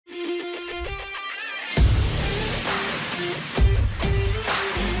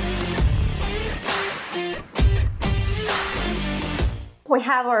We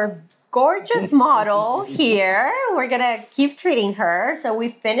have our gorgeous model here. We're gonna keep treating her. So we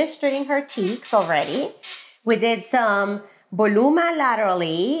finished treating her cheeks already. We did some voluma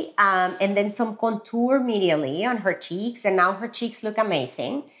laterally and then some contour medially on her cheeks, and now her cheeks look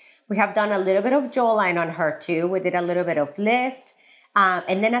amazing. We have done a little bit of jawline on her too. We did a little bit of lift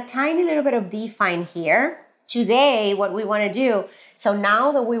and then a tiny little bit of define here. Today, what we want to do, so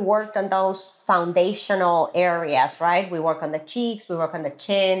now that we worked on those foundational areas, right? We work on the cheeks, we work on the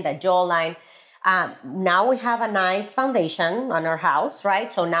chin, the jawline. Now we have a nice foundation on our house,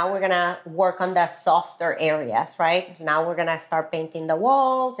 right? So now we're going to work on the softer areas, right? Now we're going to start painting the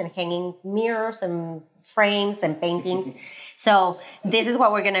walls and hanging mirrors and frames and paintings. So this is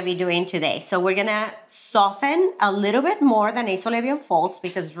what we're going to be doing today. So we're going to soften a little bit more the nasolabial folds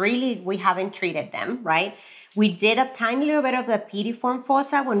because really we haven't treated them, right? We did a tiny little bit of the piriform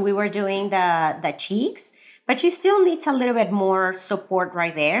fossa when we were doing the cheeks, but she still needs a little bit more support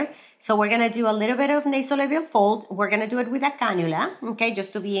right there. So we're going to do a little bit of nasolabial fold. We're going to do it with a cannula, okay,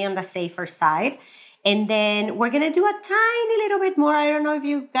 just to be on the safer side. And then we're going to do a tiny little bit more. I don't know if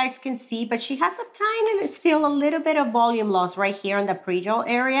you guys can see, but she has still a little bit of volume loss right here in the pre-jaw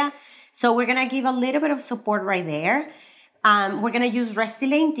area. So we're going to give a little bit of support right there. We're going to use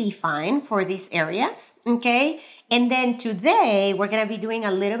Restylane Define for these areas, okay? And then today, we're going to be doing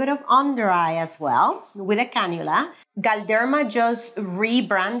a little bit of under eye as well with a cannula. Galderma just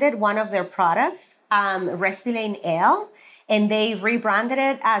rebranded one of their products, Restylane L, and they rebranded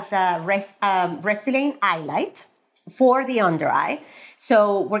it as a Restylane Eyelight for the under eye.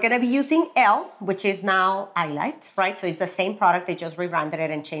 So we're going to be using L, which is now Eyelight, right? So it's the same product. They just rebranded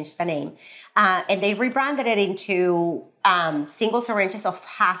it and changed the name. And they rebranded it into single syringes of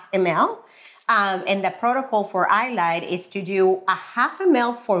 0.5 ml. And the protocol for Eyelight is to do a 0.5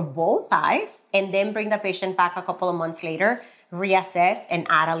 ml for both eyes and then bring the patient back a couple of months later, reassess, and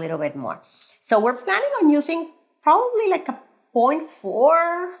add a little bit more. So we're planning on using probably like a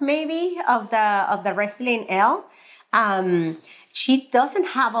 0.4 maybe of the Restylane L. She doesn't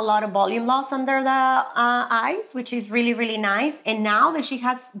have a lot of volume loss under the eyes, which is really, really nice. And now that she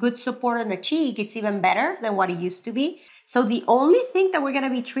has good support on the cheek, it's even better than what it used to be. So the only thing that we're going to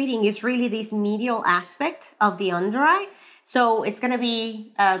be treating is really this medial aspect of the under eye. So it's going to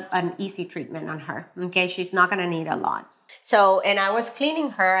be an easy treatment on her, okay? She's not going to need a lot. So, and I was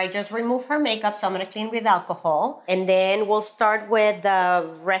cleaning her. I just removed her makeup, so I'm going to clean with alcohol. And then we'll start with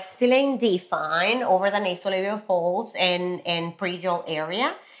the Restylane Define over the nasolabial folds and pre-jaw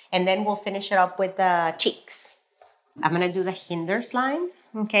area. And then we'll finish it up with the cheeks. I'm going to do the hinders lines,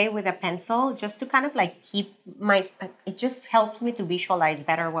 okay, with a pencil, just to kind of like keep it just helps me to visualize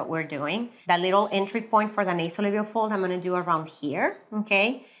better what we're doing. The little entry point for the nasolabial fold, I'm going to do around here,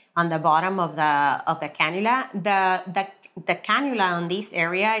 okay, on the bottom of the cannula. The cannula on this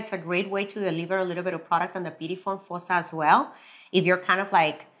area, it's a great way to deliver a little bit of product on the piriform fossa as well. If you're kind of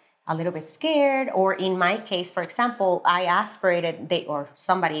like a little bit scared, or in my case, for example, I aspirated,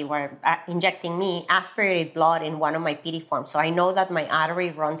 somebody were injecting me, aspirated blood in one of my piriforms. So I know that my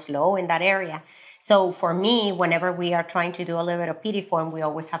artery runs low in that area. So for me, whenever we are trying to do a little bit of piriform, we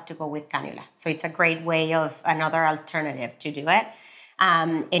always have to go with cannula. So it's a great way of another alternative to do it.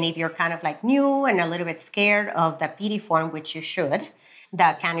 And if you're kind of like new and a little bit scared of the piriform, which you should,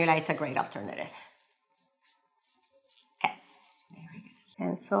 the cannula is a great alternative. Okay, there we go.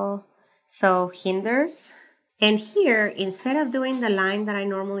 And so hinders. And here, instead of doing the line that I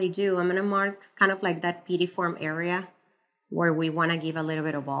normally do, I'm gonna mark kind of like that piriform area where we wanna give a little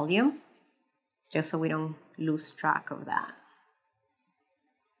bit of volume, just so we don't lose track of that.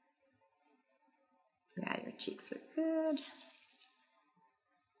 Yeah, your cheeks look good.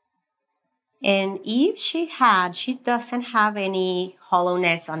 And if she doesn't have any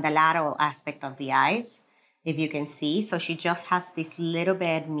hollowness on the lateral aspect of the eyes, if you can see. So she just has this little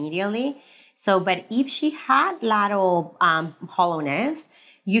bit medially. So, but if she had lateral hollowness,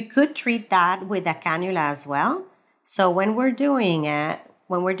 you could treat that with a cannula as well. So when we're doing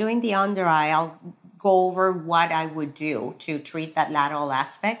the under eye, I'll go over what I would do to treat that lateral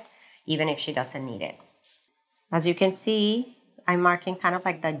aspect, even if she doesn't need it. As you can see, I'm marking kind of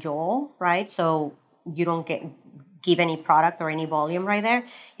like the jaw, right? So you don't give any product or any volume right there.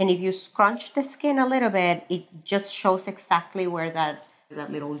 And if you scrunch the skin a little bit, it just shows exactly where that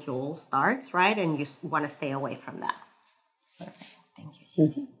little jaw starts, right? And you want to stay away from that. Perfect. Thank you.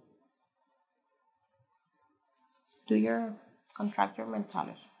 Mm-hmm. Do your contractor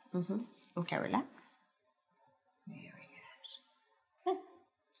mentalis. Mm-hmm. Okay, relax. Very good. Okay.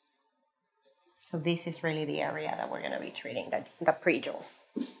 So this is really the area that we're going to be treating, the pre-jaw.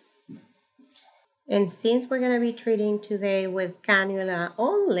 And since we're going to be treating today with cannula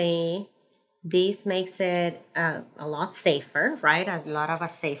only, this makes it a lot safer, right? A lot of a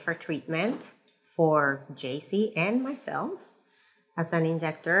safer treatment for JC and myself as an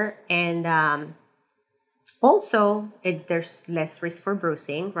injector. And also, there's less risk for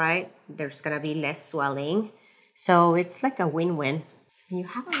bruising, right? There's going to be less swelling. So it's like a win-win. You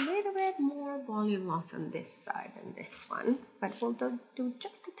have a little bit more volume loss on this side than this one, but we'll do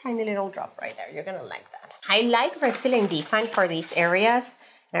just a tiny little drop right there. You're gonna like that. I like Restylane Define for these areas,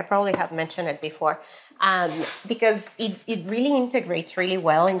 and I probably have mentioned it before, because it really integrates really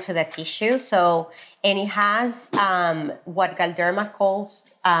well into the tissue. So, and it has what Galderma calls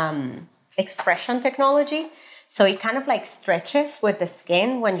expression technology. So it kind of like stretches with the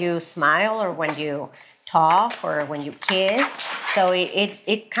skin when you smile or when you talk or when you kiss. So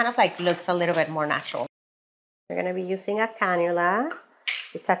it kind of like looks a little bit more natural. We're going to be using a cannula.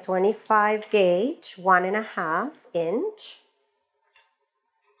 It's a 25 gauge, 1.5 inch.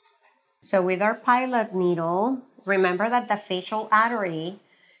 So with our pilot needle, remember that the facial artery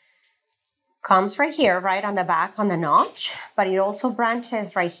comes right here, right on the back on the notch, but it also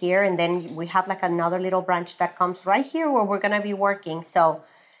branches right here. And then we have like another little branch that comes right here where we're going to be working. So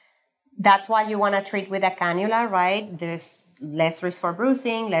that's why you want to treat with a cannula, right? There's less risk for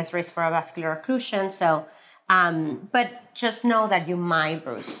bruising, less risk for a vascular occlusion. So, but just know that you might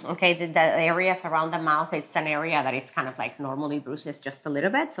bruise, okay? The areas around the mouth, it's an area that it's kind of like normally bruises just a little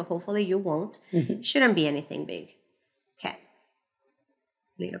bit. So hopefully you won't. Mm-hmm. Shouldn't be anything big. Okay.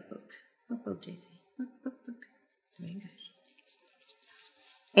 Little poke. Poke, JC. Poke. Doing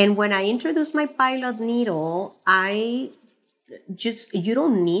good. And when I introduce my pilot needle, you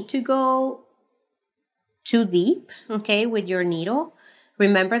don't need to go too deep, okay, with your needle.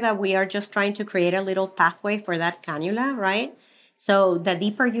 Remember that we are just trying to create a little pathway for that cannula, right? So the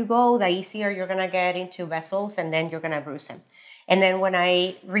deeper you go, the easier you're going to get into vessels, and then you're going to bruise them. And then when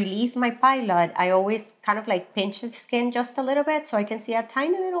I release my pilot, I always kind of like pinch the skin just a little bit so I can see a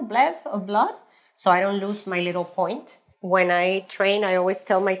tiny little bleb of blood so I don't lose my little point. When I train, I always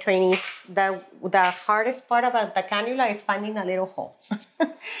tell my trainees that the hardest part about the cannula is finding a little hole.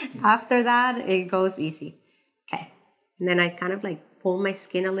 After that, it goes easy. Okay. And then I kind of like pull my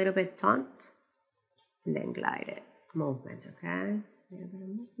skin a little bit taut and then glide it. Movement, okay? A little bit of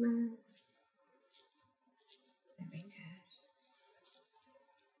movement. Very good.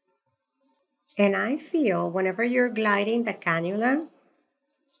 And I feel whenever you're gliding the cannula,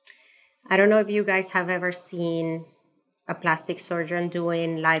 I don't know if you guys have ever seen a plastic surgeon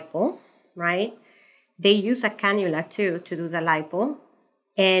doing lipo, right? They use a cannula too to do the lipo.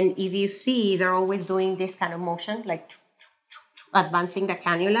 And if you see, they're always doing this kind of motion, like advancing the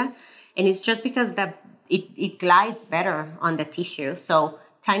cannula. And it's just because it glides better on the tissue. So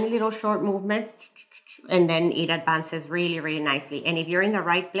tiny little short movements, and then it advances really, really nicely. And if you're in the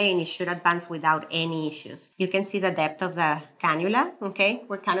right plane, it should advance without any issues. You can see the depth of the cannula, okay?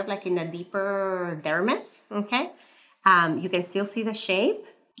 We're kind of like in the deeper dermis, okay? You can still see the shape.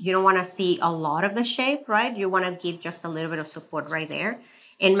 You don't want to see a lot of the shape, right? You want to give just a little bit of support right there.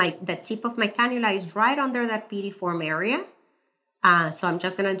 And the tip of my cannula is right under that piriform area. So I'm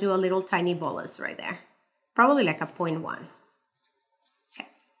just going to do a little tiny bolus right there. Probably like a 0.1. Okay.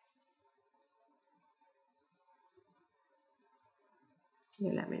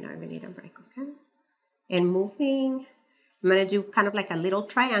 You let me know if you need a break, okay? And moving, I'm going to do kind of like a little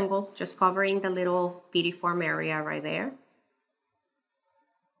triangle, just covering the little piriform area right there.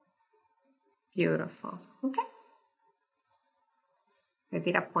 Beautiful. Okay. I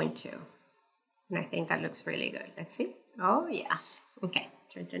did a 0.2. And I think that looks really good. Let's see. Oh, yeah. Okay.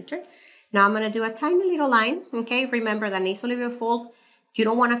 Turn. Now I'm going to do a tiny little line. Okay. Remember the nasolabial fold, you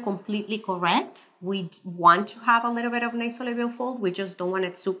don't want to completely correct. We want to have a little bit of nasolabial fold. We just don't want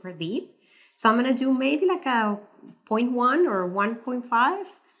it super deep. So I'm going to do maybe like a 0.1 or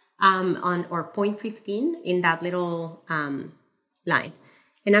 1.5 or 0.15 in that little line.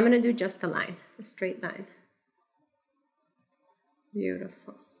 And I'm going to do just a line, a straight line.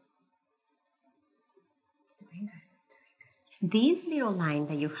 Beautiful. Doing good. This little line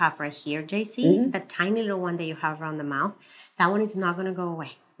that you have right here, JC, the tiny little one that you have around the mouth, that one is not going to go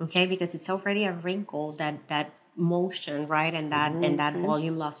away, okay? Because it's already a wrinkle that motion, right? And that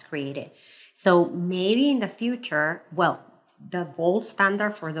volume loss created. So maybe in the future, well, the gold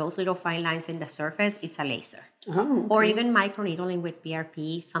standard for those little fine lines in the surface, it's a laser. Oh, okay. Or even microneedling with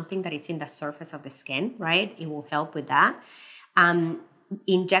PRP, something that it's in the surface of the skin, right? It will help with that.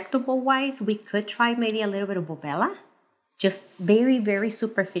 Injectable-wise, we could try maybe a little bit of Bobella, just very, very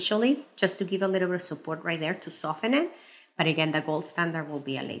superficially, just to give a little bit of support right there to soften it. But again, the gold standard will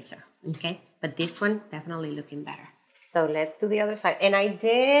be a laser. Okay, but this one definitely looking better. So let's do the other side. And I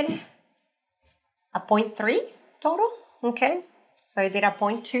did a 0.3 total, okay? So I did a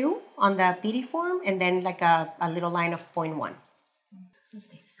 0.2 on the PD form and then like a little line of 0.1.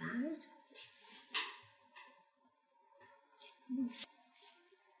 This side.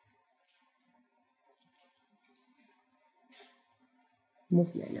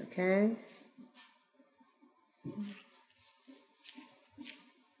 Movement, okay?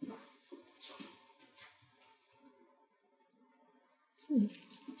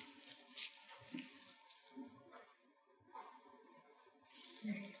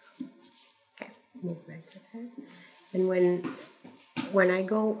 There you go. Okay, movement, okay? And when I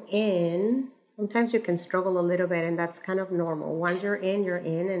go in, sometimes you can struggle a little bit, and that's kind of normal. Once you're in,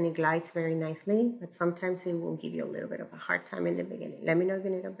 and it glides very nicely, but sometimes it will give you a little bit of a hard time in the beginning. Let me know if you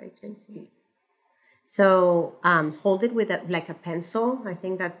need a break, JC. So hold it with like a pencil. I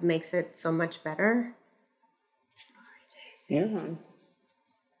think that makes it so much better. Sorry, JC. Mm-hmm.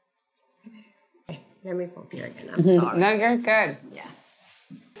 Okay, let me poke you again. I'm sorry. No, you're good. Yeah.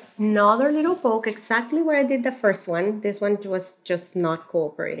 Another little poke, exactly where I did the first one. This one was just not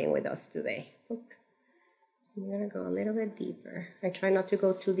cooperating with us today. Look. I'm gonna go a little bit deeper. I try not to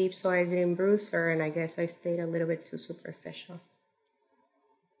go too deep so I didn't bruise her, and I guess I stayed a little bit too superficial.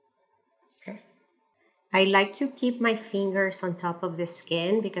 Okay. I like to keep my fingers on top of the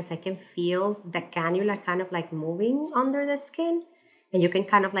skin because I can feel the cannula kind of like moving under the skin, and you can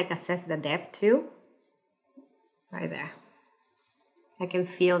kind of like assess the depth too. Right there. I can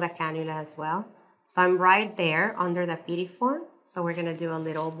feel the cannula as well. So I'm right there under the PD form. So we're gonna do a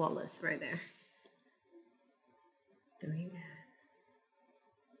little bolus right there. Doing that.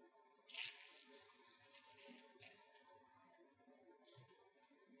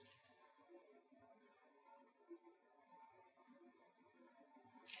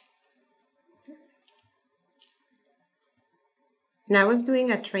 And I was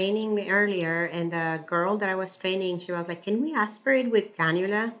doing a training earlier, and the girl that I was training, she was like, can we aspirate with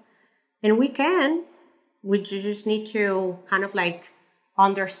cannula? And we can. We just need to kind of like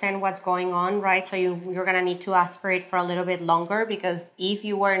understand what's going on, right? So you're going to need to aspirate for a little bit longer, because if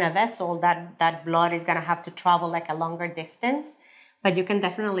you were in a vessel, that blood is going to have to travel like a longer distance. But you can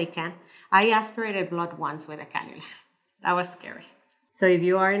definitely can. I aspirated blood once with a cannula. That was scary. So if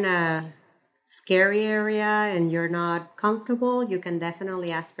you are in a scary area and you're not comfortable, you can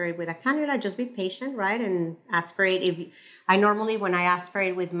definitely aspirate with a cannula. Just be patient, right? And aspirate. I normally, when I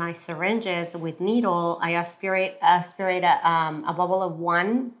aspirate with my syringes with needle, I aspirate a bubble of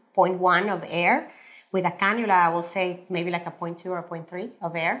 1.1 of air. With a cannula, I will say maybe like a 0.2 or 0.3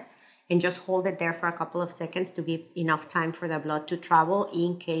 of air, and just hold it there for a couple of seconds to give enough time for the blood to travel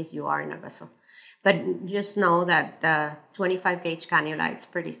in case you are in a vessel. But just know that the 25 gauge cannula, it's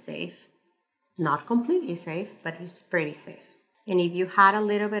pretty safe. Not completely safe, but it's pretty safe. And if you had a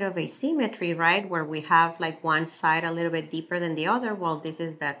little bit of asymmetry, right, where we have like one side a little bit deeper than the other, well, this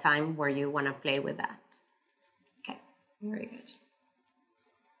is the time where you want to play with that. Okay, very good.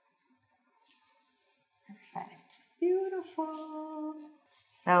 Perfect. Beautiful.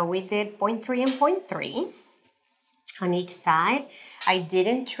 So we did 0.3 and 0.3 on each side. I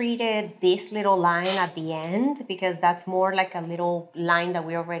didn't treat it this little line at the end because that's more like a little line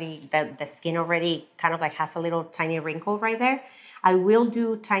that the skin already kind of like has a little tiny wrinkle right there. I will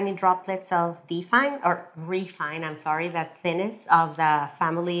do tiny droplets of refine, the thinnest of the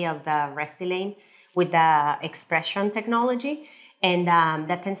family of the Restylane with the expression technology. And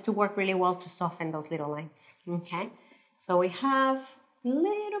that tends to work really well to soften those little lines, okay? So we have a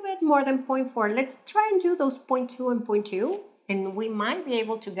little bit more than 0.4. Let's try and do those 0.2 and 0.2, and we might be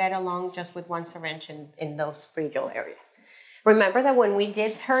able to get along just with one syringe in those pre-jaw areas. Remember that when we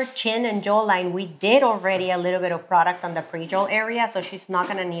did her chin and jawline, we did already a little bit of product on the pre-jaw area, so she's not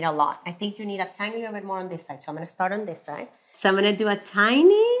gonna need a lot. I think you need a tiny little bit more on this side, so I'm gonna start on this side. So I'm gonna do a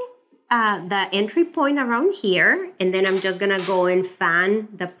tiny, the entry point around here, and then I'm just gonna go and fan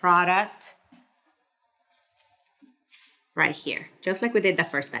the product right here, just like we did the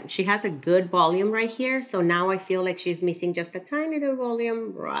first time. She has a good volume right here, so now I feel like she's missing just a tiny little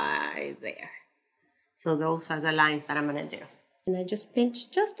volume right there. So those are the lines that I'm gonna do. And I just pinch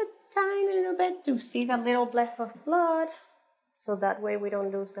just a tiny little bit to see the little bleb of blood, so that way we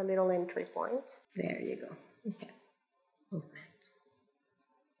don't lose the little entry point. There you go. Okay. Movement.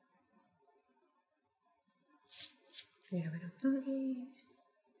 Little bit of tugging.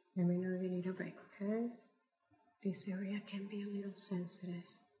 Let me know if you need a break, okay? This area can be a little sensitive.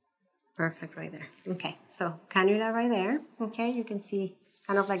 Perfect right there. Okay, so cannula right there. Okay, you can see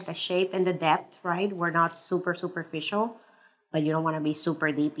kind of like the shape and the depth, right? We're not super superficial. but you don't want to be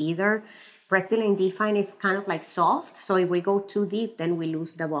super deep either. Brazilian Define is kind of like soft, so if we go too deep, then we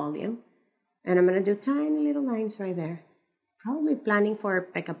lose the volume. And I'm going to do tiny little lines right there. Probably planning for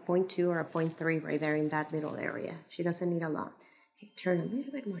like a 0.2 or a 0.3 right there in that little area. She doesn't need a lot. Okay, turn a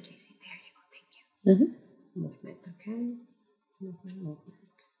little bit more, JC. There you go. Thank you. Mm-hmm. Movement, okay? Movement.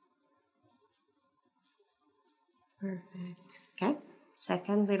 Perfect. Okay.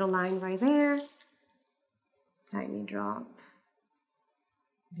 Second little line right there. Tiny drop.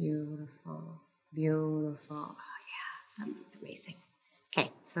 Beautiful. Beautiful. Oh, yeah. That looked amazing.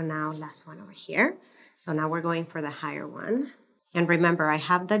 Okay. So now last one over here. So now we're going for the higher one. And remember, I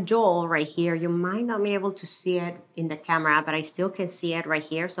have the jaw right here. You might not be able to see it in the camera, but I still can see it right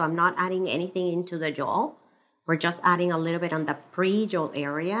here. So I'm not adding anything into the jaw. We're just adding a little bit on the pre-jaw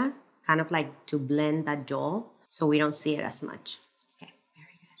area, kind of like to blend that jaw so we don't see it as much. Okay,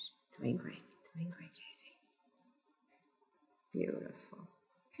 very good. Doing great, Casey. Beautiful.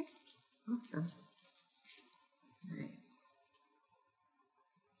 Okay, awesome. Nice.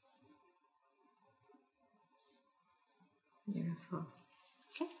 Beautiful.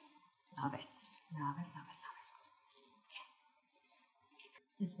 Okay. Love it. Love it, love it, love it. Okay.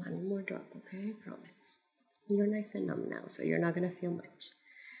 Just one more drop, okay? Promise. You're nice and numb now, so you're not going to feel much.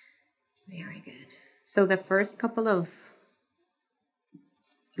 Very good. So the first couple of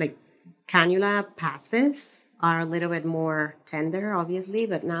like cannula passes are a little bit more tender, obviously,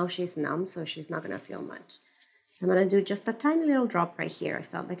 but now she's numb, so she's not going to feel much. So I'm going to do just a tiny little drop right here. I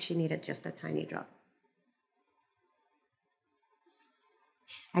felt like she needed just a tiny drop.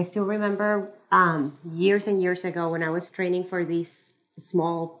 I still remember years and years ago when I was training for this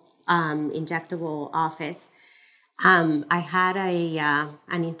small injectable office, I had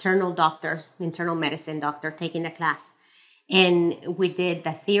an internal medicine doctor taking the class. And we did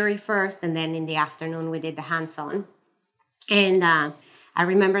the theory first, and then in the afternoon we did the hands-on. And I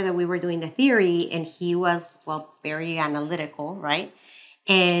remember that we were doing the theory, and he was, well, very analytical, right?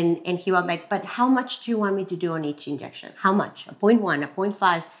 And he was like, but how much do you want me to do on each injection? How much? A 0.1, a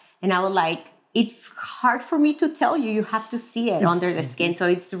 0.5? And I was like, it's hard for me to tell you. You have to see it under the skin. So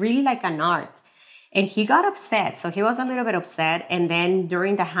it's really like an art. And he got upset. So he was a little bit upset. And then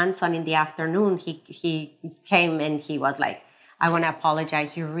during the hands-on in the afternoon, he came and he was like, I want to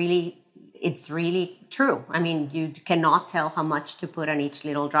apologize. It's really true. I mean, you cannot tell how much to put on each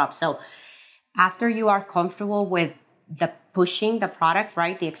little drop. So after you are comfortable with the pushing the product,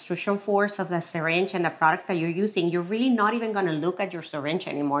 right, the extrusion force of the syringe and the products that you're using, you're really not even going to look at your syringe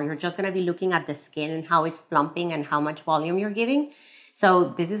anymore. You're just going to be looking at the skin and how it's plumping and how much volume you're giving. So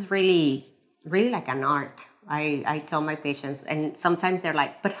this is really like an art. I tell my patients, and sometimes they're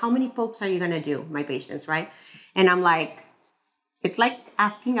like, but how many pokes are you going to do, my patients, right? And I'm like, it's like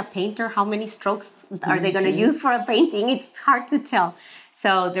asking a painter how many strokes are they going to use for a painting. It's hard to tell.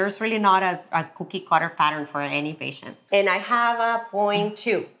 So there's really not a cookie cutter pattern for any patient. And I have a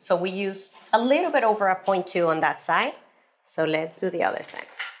 0.2. So we use a little bit over a 0.2 on that side. So let's do the other side.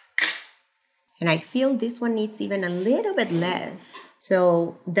 And I feel this one needs even a little bit less.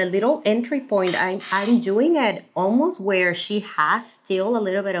 So the little entry point, I'm doing it almost where she has still a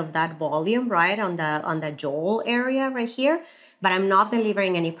little bit of that volume, right, on the jaw area right here. But I'm not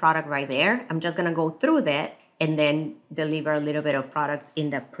delivering any product right there. I'm just going to go through that and then deliver a little bit of product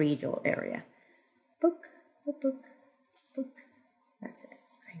in the pre-jaw area. Book, book, book, book. That's it.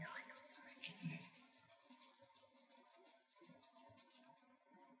 I know, sorry.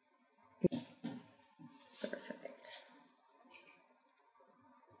 Perfect.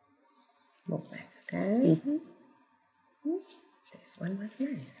 Movement, okay? This one was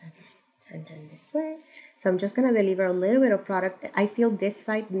nice, okay. Turn this way. So I'm just going to deliver a little bit of product. I feel this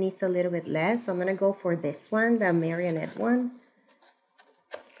side needs a little bit less. So I'm going to go for this one, the marionette one.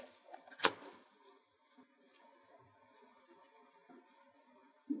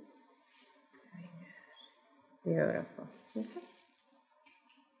 Beautiful. Okay.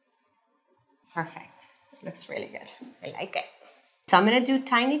 Perfect. Looks really good. I like it. So I'm going to do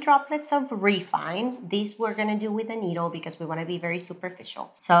tiny droplets of Refine. These we're going to do with a needle because we want to be very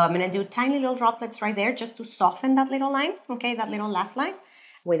superficial. So I'm going to do tiny little droplets right there just to soften that little line, okay, that little laugh line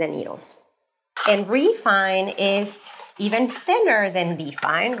with a needle. And Refine is even thinner than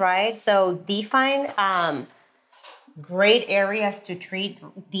Define, right? So Define, great areas to treat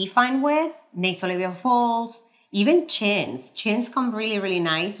Define with, nasolabial folds, even chins. Chins come really, really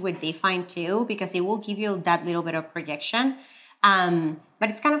nice with Define too because it will give you that little bit of projection. But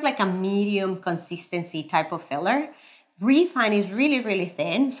it's kind of like a medium consistency type of filler. Refine is really, really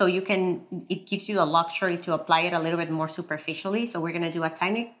thin, so it gives you the luxury to apply it a little bit more superficially. So we're gonna do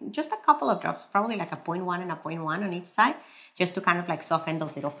just a couple of drops, probably like a 0.1 and a 0.1 on each side, just to kind of like soften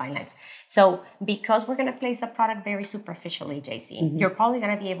those little fine lines. So because we're going to place the product very superficially, JC, you're probably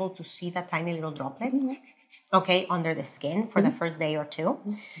going to be able to see the tiny little droplets, okay, under the skin for the first day or two.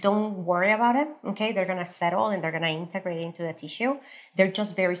 Don't worry about it, okay? They're going to settle and they're going to integrate into the tissue. They're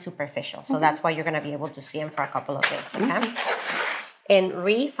just very superficial. So that's why you're going to be able to see them for a couple of days, okay? And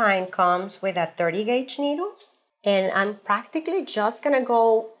Refine comes with a 30 gauge needle. And I'm practically just going to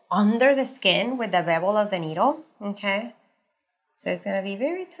go under the skin with the bevel of the needle, okay? So it's going to be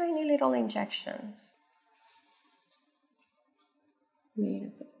very tiny little injections.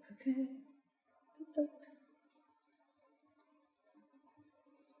 Okay.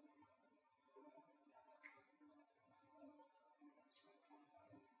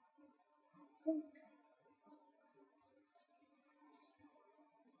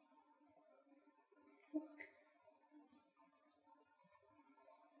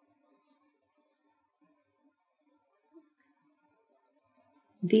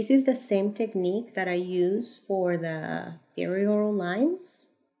 This is the same technique that I use for the perioral lines.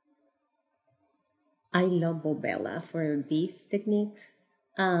 I love Bobella for this technique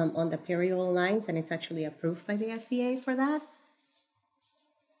on the perioral lines, and it's actually approved by the FDA for that.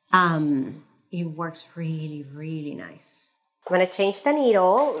 It works really, really nice. I'm going to change the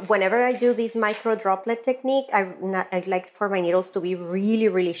needle. Whenever I do this micro droplet technique, I like for my needles to be really,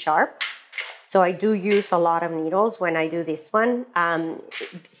 really sharp. So I do use a lot of needles when I do this one.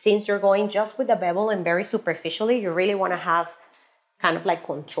 Since you're going just with the bevel and very superficially, you really want to have kind of like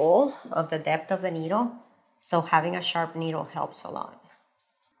control of the depth of the needle. So having a sharp needle helps a lot.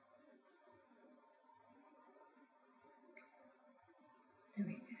 There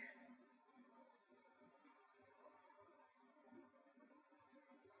we go.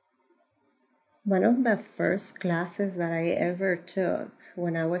 One of the first classes that I ever took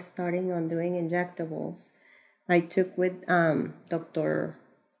when I was starting on doing injectables, I took with Dr.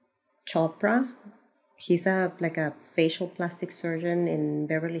 Chopra. He's like a facial plastic surgeon in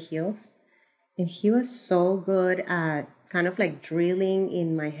Beverly Hills. And he was so good at kind of like drilling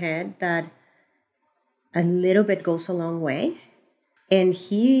in my head that a little bit goes a long way. And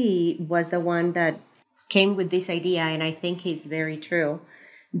he was the one that came with this idea, and I think it's very true,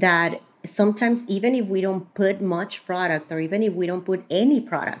 that sometimes even if we don't put much product or even if we don't put any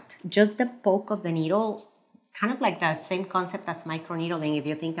product, just the poke of the needle, kind of like the same concept as microneedling, if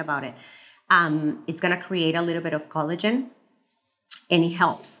you think about it, it's going to create a little bit of collagen and it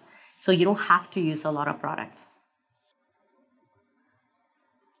helps. So you don't have to use a lot of product.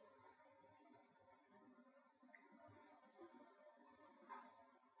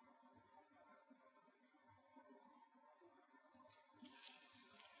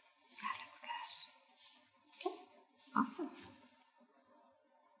 That looks good. Okay, awesome.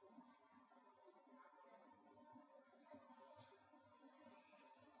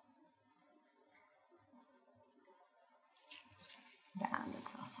 That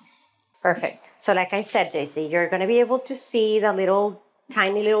looks awesome. Perfect. So like I said, JC, you're going to be able to see the little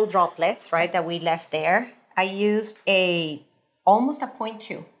tiny little droplets, right, that we left there. I used almost a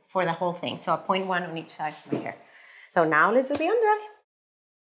 0.2 for the whole thing. So a 0.1 on each side right here. So now let's do the under eye.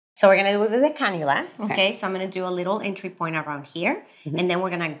 So we're going to do it with the cannula, okay? So I'm going to do a little entry point around here, and then we're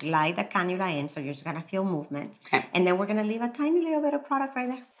going to glide the cannula in, so you're just going to feel movement. Okay. And then we're going to leave a tiny little bit of product right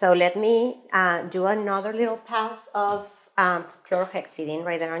there. So let me do another little pass of chlorhexidine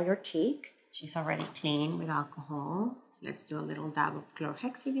right there on your cheek. She's already clean with alcohol. Let's do a little dab of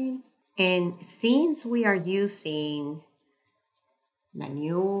chlorhexidine. And since we are using the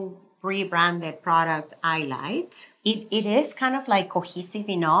new rebranded product iLight, it is kind of like cohesive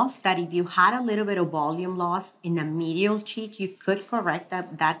enough that if you had a little bit of volume loss in the medial cheek, you could correct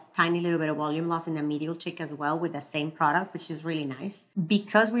that tiny little bit of volume loss in the medial cheek as well with the same product, which is really nice.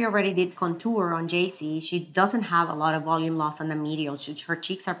 Because we already did contour on JC, she doesn't have a lot of volume loss on the medial. Her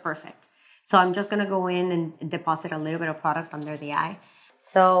cheeks are perfect. So I'm just going to go in and deposit a little bit of product under the eye.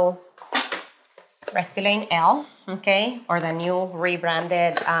 So Restylane L, okay, or the new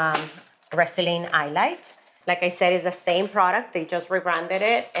rebranded Restylane iLight. Like I said, it's the same product. They just rebranded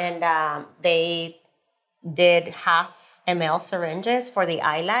it, and they did 0.5 ml syringes for the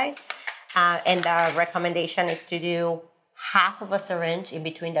iLight. And the recommendation is to do half of a syringe in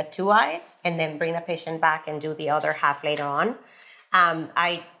between the two eyes, and then bring the patient back and do the other half later on.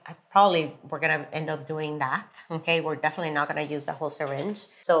 We're gonna end up doing that, okay? We're definitely not gonna use the whole syringe.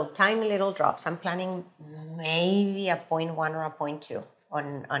 So tiny little drops. I'm planning maybe a 0.1 or a 0.2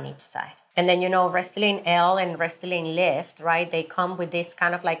 on each side. And then, Restylane L and Restylane Lift, right? They come with this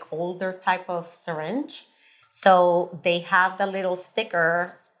kind of like older type of syringe. So they have the little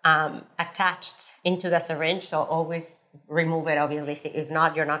sticker attached into the syringe, so always remove it, obviously. If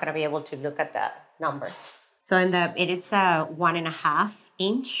not, you're not going to be able to look at the numbers. So it's a 1.5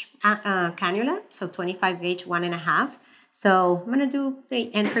 inch cannula, so 25 gauge, 1.5. So I'm going to do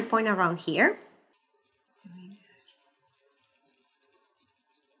the entry point around here.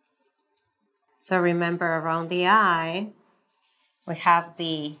 So remember, around the eye, we have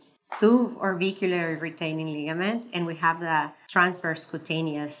the suborbicular retaining ligament, and we have the transverse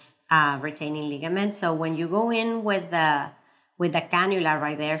cutaneous retaining ligament. So when you go in with the cannula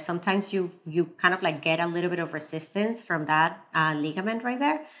right there, sometimes you kind of like get a little bit of resistance from that ligament right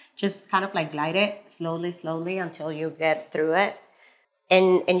there. Just kind of like glide it slowly until you get through it.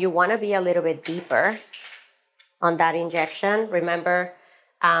 And you want to be a little bit deeper on that injection. Remember,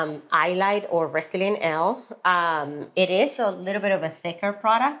 iLite or Restylane L, it is a little bit of a thicker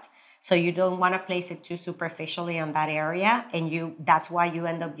product, so you don't want to place it too superficially on that area, and that's why you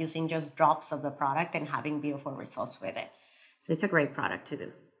end up using just drops of the product and having beautiful results with it. So it's a great product to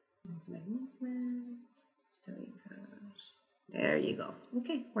do. There you go.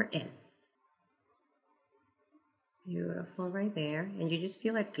 Okay, we're in. Beautiful right there. And you just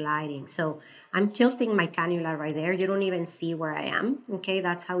feel it gliding. So I'm tilting my cannula right there. You don't even see where I am. Okay,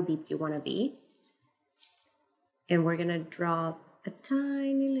 that's how deep you want to be. And we're going to drop a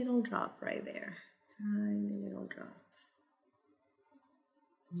tiny little drop right there. Tiny little drop.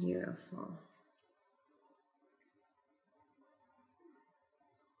 Beautiful.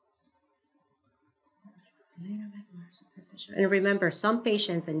 A little bit more superficial. And remember, some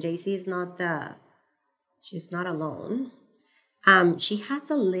patients, and JC is she's not alone. She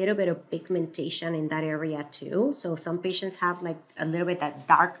has a little bit of pigmentation in that area too. So some patients have like a little bit that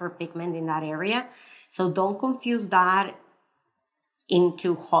darker pigment in that area. So don't confuse that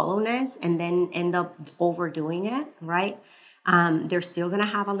into hollowness and then end up overdoing it, right? They're still gonna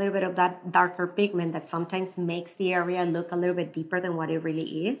have a little bit of that darker pigment that sometimes makes the area look a little bit deeper than what it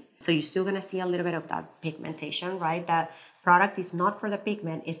really is. So you're still gonna see a little bit of that pigmentation, right? That product is not for the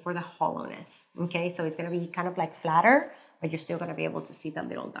pigment, it's for the hollowness, okay? So it's gonna be kind of like flatter, but you're still gonna be able to see that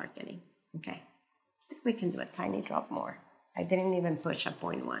little darkening, okay? I think we can do a tiny drop more. I didn't even push a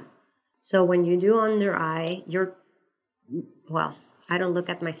 0.1. So when you do under eye, I don't look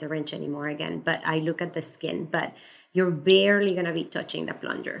at my syringe anymore again, but I look at the skin, but you're barely gonna be touching the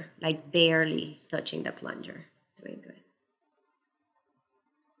plunger, like barely touching the plunger. Doing good.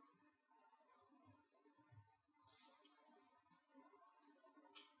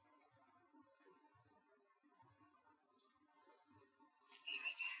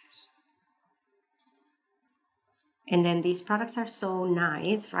 And then these products are so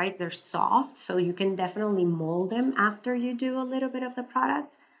nice, right? They're soft, so you can definitely mold them after you do a little bit of the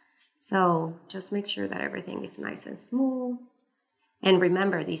product. So just make sure that everything is nice and smooth. And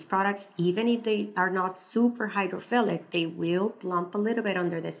remember, these products, even if they are not super hydrophilic, they will plump a little bit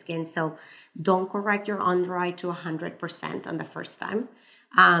under the skin. So don't correct your under eye to 100% on the first time.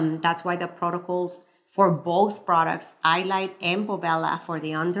 That's why the protocols for both products, iLite and Bobella for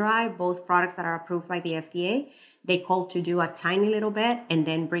the under eye, both products that are approved by the FDA, they call to do a tiny little bit and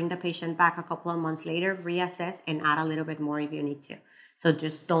then bring the patient back a couple of months later, reassess, and add a little bit more if you need to. So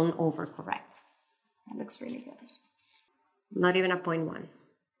just don't overcorrect. That looks really good. Not even a 0.1.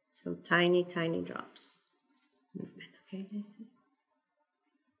 So tiny, tiny drops. Okay, Daisy?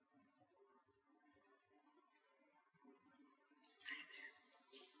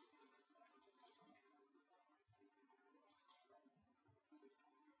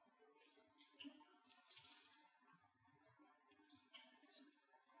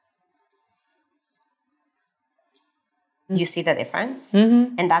 You see the difference?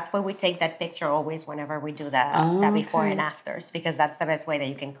 Mm-hmm. And that's why we take that picture always whenever we do that before and afters, because that's the best way that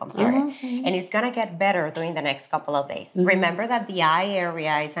you can compare it. And it's going to get better during the next couple of days. Mm-hmm. Remember that the eye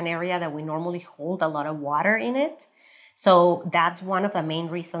area is an area that we normally hold a lot of water in it. So that's one of the main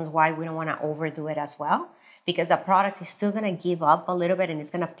reasons why we don't want to overdo it as well, because the product is still going to give up a little bit and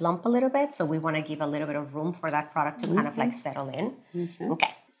it's going to plump a little bit. So we want to give a little bit of room for that product to kind of like settle in. Mm-hmm.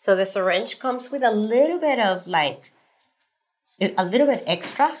 Okay. So the syringe comes with a little bit of like, a little bit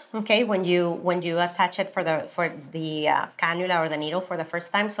extra, okay, when you attach it for the cannula or the needle for the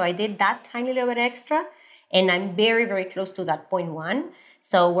first time. So I did that tiny little bit extra, and I'm very, very close to that 0.1.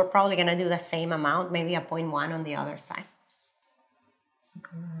 So we're probably gonna do the same amount, maybe a 0.1 on the other side.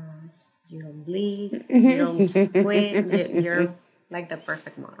 You don't bleed, you don't squint, you're like the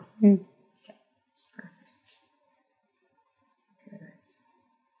perfect model. Okay, perfect.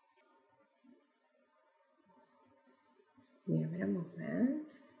 Little bit of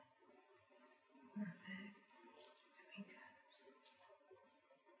movement. Perfect.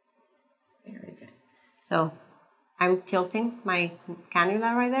 So I'm tilting my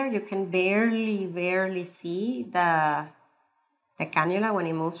cannula right there. You can barely see the cannula when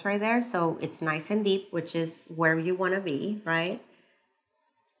it moves right there. So it's nice and deep, which is where you want to be, right?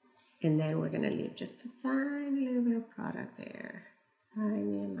 And then we're going to leave just a tiny little bit of product there.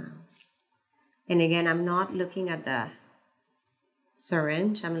 Tiny amounts. And again, I'm not looking at the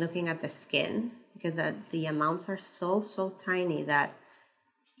syringe. I'm looking at the skin because the amounts are so tiny that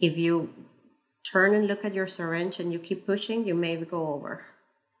if you turn and look at your syringe and you keep pushing, you may go over.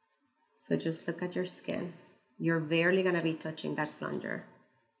 So just look at your skin. You're barely going to be touching that plunger.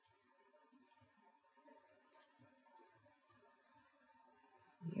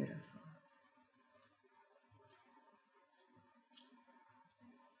 Beautiful.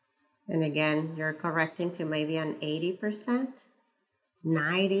 And again, you're correcting to maybe an 80%,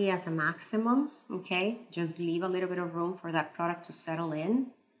 90 as a maximum, okay? Just leave a little bit of room for that product to settle in.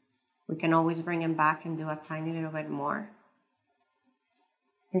 We can always bring it back and do a tiny little bit more.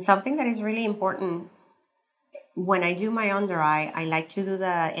 And something that is really important, when I do my under eye, I like to do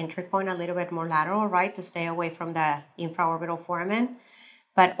the entry point a little bit more lateral, right? To stay away from the infraorbital foramen.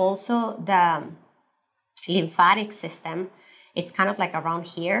 But also the lymphatic system, it's kind of like around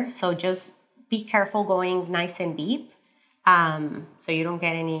here. So just be careful going nice and deep so you don't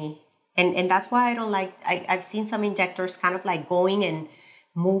get any, and that's why I don't like, I've seen some injectors kind of like going and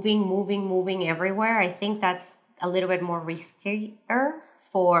moving everywhere. I think that's a little bit more riskier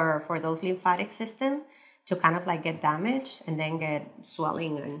for those lymphatic system to kind of like get damaged and then get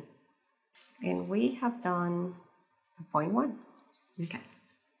swelling. And we have done a 0.1. Okay.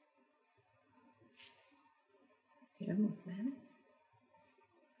 Movement.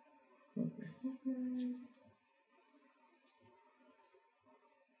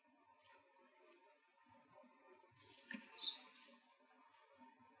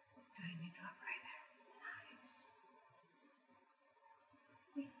 Tiny drop right there. Nice.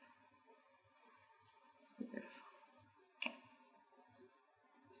 Beautiful. Okay.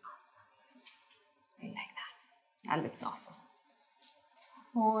 Awesome. I like that. That looks awesome.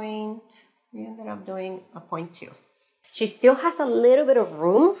 We ended up doing a 0.2. She still has a little bit of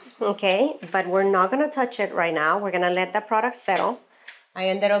room, okay, but we're not gonna touch it right now. We're gonna let the product settle. I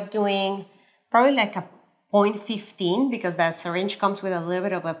ended up doing probably like a 0.15 because that syringe comes with a little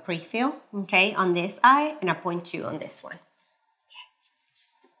bit of a pre-fill, okay, on this eye and a 0.2 on this one.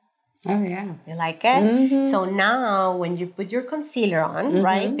 Oh, yeah. You like it? Mm-hmm. So now when you put your concealer on, mm-hmm.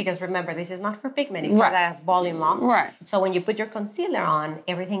 right? Because remember, this is not for pigment, it's right. for the volume loss. Right. So when you put your concealer on,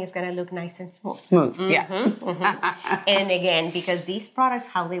 everything is going to look nice and smooth. Smooth, mm-hmm. yeah. Mm-hmm. And again, because these products,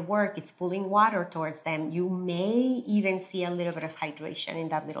 how they work, it's pulling water towards them. You may even see a little bit of hydration in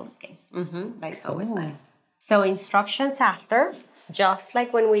that little skin. Mm-hmm. That is always nice. So instructions after, just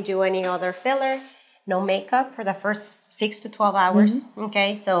like when we do any other filler, no makeup for the first 6 to 12 hours, mm-hmm.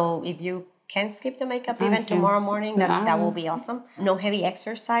 okay? So if you can skip the makeup even tomorrow morning, that will be awesome. No heavy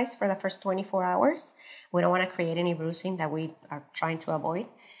exercise for the first 24 hours. We don't want to create any bruising that we are trying to avoid.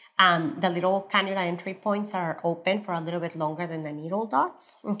 The little cannula entry points are open for a little bit longer than the needle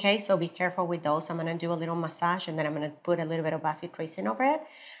dots, okay? So be careful with those. I'm going to do a little massage and then I'm going to put a little bit of vasopressin over it.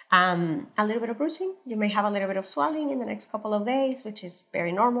 A little bit of bruising. You may have a little bit of swelling in the next couple of days, which is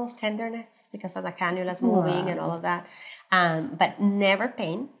very normal, tenderness because of the cannulas moving and all of that. But never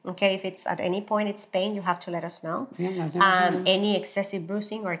pain, okay? If it's at any point it's pain, you have to let us know. Any excessive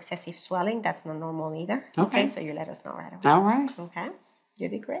bruising or excessive swelling, that's not normal either. Okay, so you let us know right away. All right. Okay, you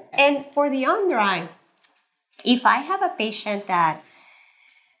did great. And for the under eye, if I have a patient that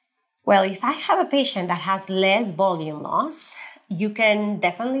has less volume loss, you can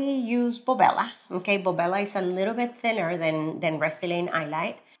definitely use Bobella. Okay, Bobella is a little bit thinner than Restylane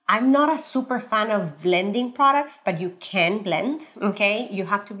Eyelight. I'm not a super fan of blending products, but you can blend, okay? You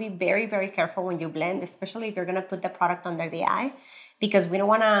have to be very, very careful when you blend, especially if you're gonna put the product under the eye, because we don't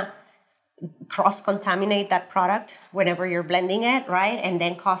wanna cross-contaminate that product whenever you're blending it, right? And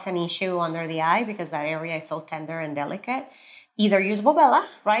then cause an issue under the eye because that area is so tender and delicate. Either use Bobella,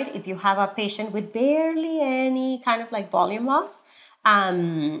 right? If you have a patient with barely any kind of like volume loss,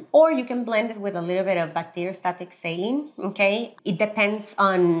 or you can blend it with a little bit of bacteriostatic saline, okay? It depends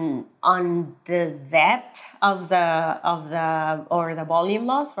on the depth of the volume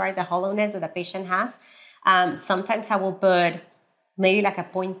loss, right? The hollowness that the patient has. Sometimes I will put maybe like a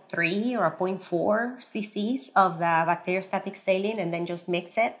 0.3 or a 0.4 cc's of the bacteriostatic saline and then just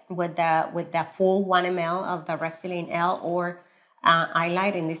mix it with the full 1 ml of the Restylane L or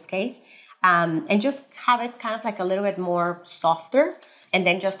Eyelight in this case, and just have it kind of like a little bit more softer. And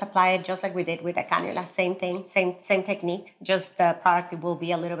then just apply it just like we did with the cannula. Same thing, same technique, just the product will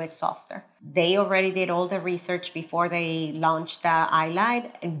be a little bit softer. They already did all the research before they launched the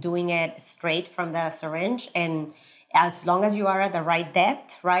iLight and doing it straight from the syringe. And as long as you are at the right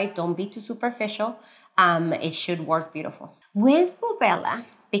depth, right, don't be too superficial, it should work beautiful. With Bobella,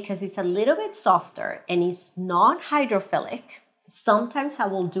 because it's a little bit softer and it's not hydrophilic, sometimes I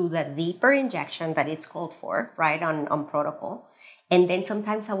will do the deeper injection that it's called for, right, on protocol. And then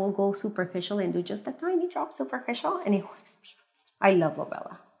sometimes I will go superficial and do just a tiny drop superficial, and it works beautiful. I love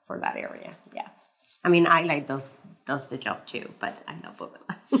Bobella for that area, yeah. I mean, iLight does the job too, but I love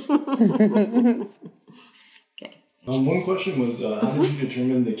Bobella. Okay. One question was, how did you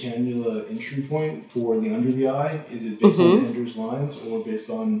determine the cannula entry point for the under the eye? Is it based on the Ender's lines or based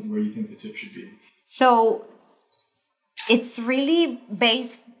on where you think the tip should be? So it's really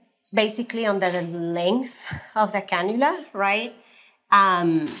basically on the length of the cannula, right?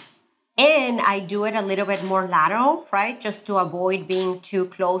 And I do it a little bit more lateral, right? Just to avoid being too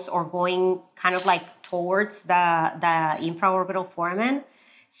close or going kind of like towards the infraorbital foramen.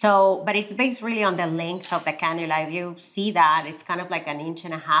 So, but it's based really on the length of the cannula. If you see that, it's kind of like 1.5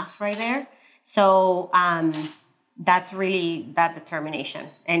 inches right there. So that's really that determination.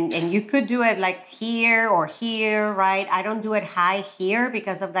 And you could do it like here or here, right? I don't do it high here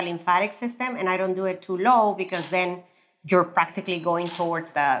because of the lymphatic system, and I don't do it too low because then you're practically going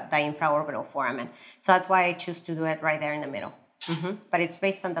towards the infraorbital foramen. So that's why I choose to do it right there in the middle. But it's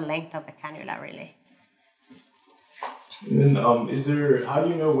based on the length of the cannula, really. And then how do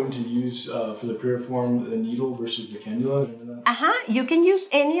you know when to use for the piriform the needle versus the cannula? You can use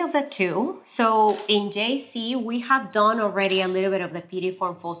any of the two. So in JC, we have done already a little bit of the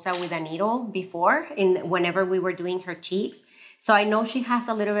piriform fossa with a needle before, whenever we were doing her cheeks. So I know she has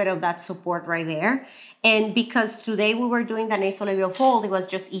a little bit of that support right there. And because today we were doing the nasolabial fold, it was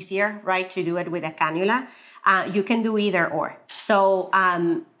just easier, right, to do it with a cannula. You can do either or. So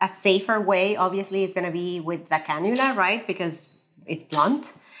a safer way, obviously, is going to be with the cannula, right, because it's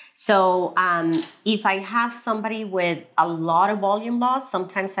blunt. So if I have somebody with a lot of volume loss,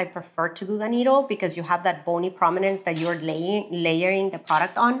 sometimes I prefer to do the needle because you have that bony prominence that you're layering the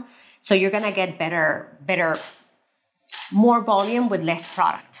product on. So you're going to get better, more volume with less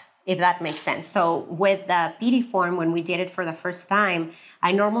product, if that makes sense. So with the piriform, when we did it for the first time,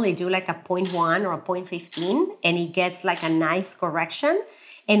 I normally do like a 0.1 or a 0.15, and it gets like a nice correction.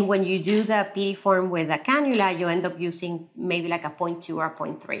 And when you do the piriform with a cannula, you end up using maybe like a 0.2 or a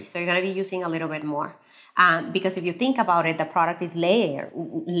 0.3. So you're going to be using a little bit more. Because if you think about it, the product is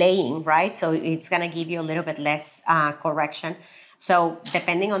laying, right? So it's going to give you a little bit less correction. So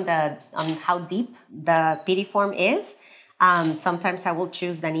depending on how deep the piriform is, sometimes I will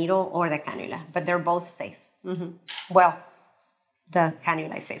choose the needle or the cannula, but they're both safe. Well, the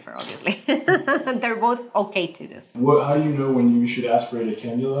cannula is safer, obviously. They're both okay to do. How do you know when you should aspirate a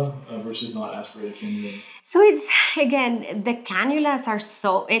cannula versus not aspirate a cannula? So it's, again, the cannulas are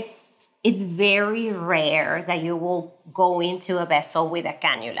it's very rare that you will go into a vessel with a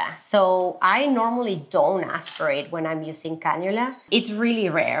cannula. So I normally don't aspirate when I'm using cannula. It's really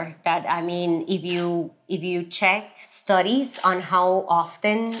rare that, I mean, if you check studies on how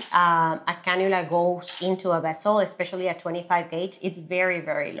often a cannula goes into a vessel, especially a 25 gauge, it's very,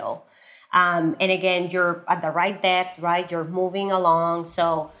 very low. And again, you're at the right depth, right? You're moving along,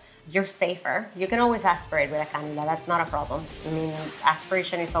 so you're safer. You can always aspirate with a cannula. That's not a problem. I mean,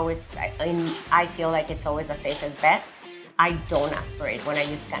 aspiration is always, I feel like it's always the safest bet. I don't aspirate when I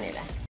use cannulas.